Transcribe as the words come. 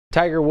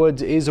Tiger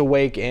Woods is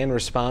awake and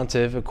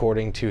responsive,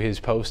 according to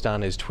his post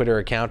on his Twitter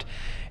account.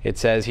 It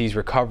says he's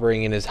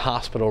recovering in his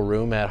hospital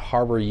room at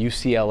Harbor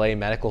UCLA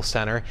Medical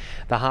Center.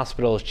 The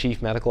hospital's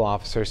chief medical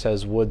officer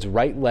says Woods'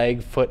 right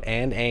leg, foot,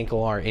 and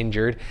ankle are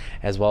injured,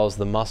 as well as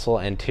the muscle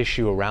and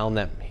tissue around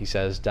them. He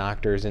says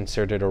doctors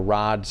inserted a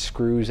rod,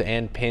 screws,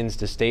 and pins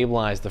to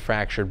stabilize the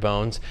fractured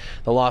bones.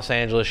 The Los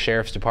Angeles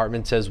Sheriff's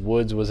Department says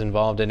Woods was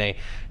involved in a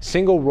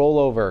single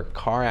rollover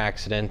car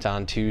accident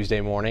on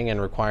Tuesday morning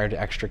and required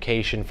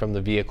extrication from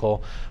the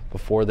vehicle.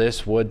 Before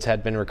this, Woods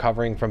had been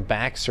recovering from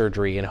back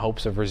surgery in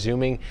hopes of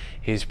resuming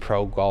his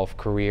pro golf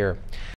career.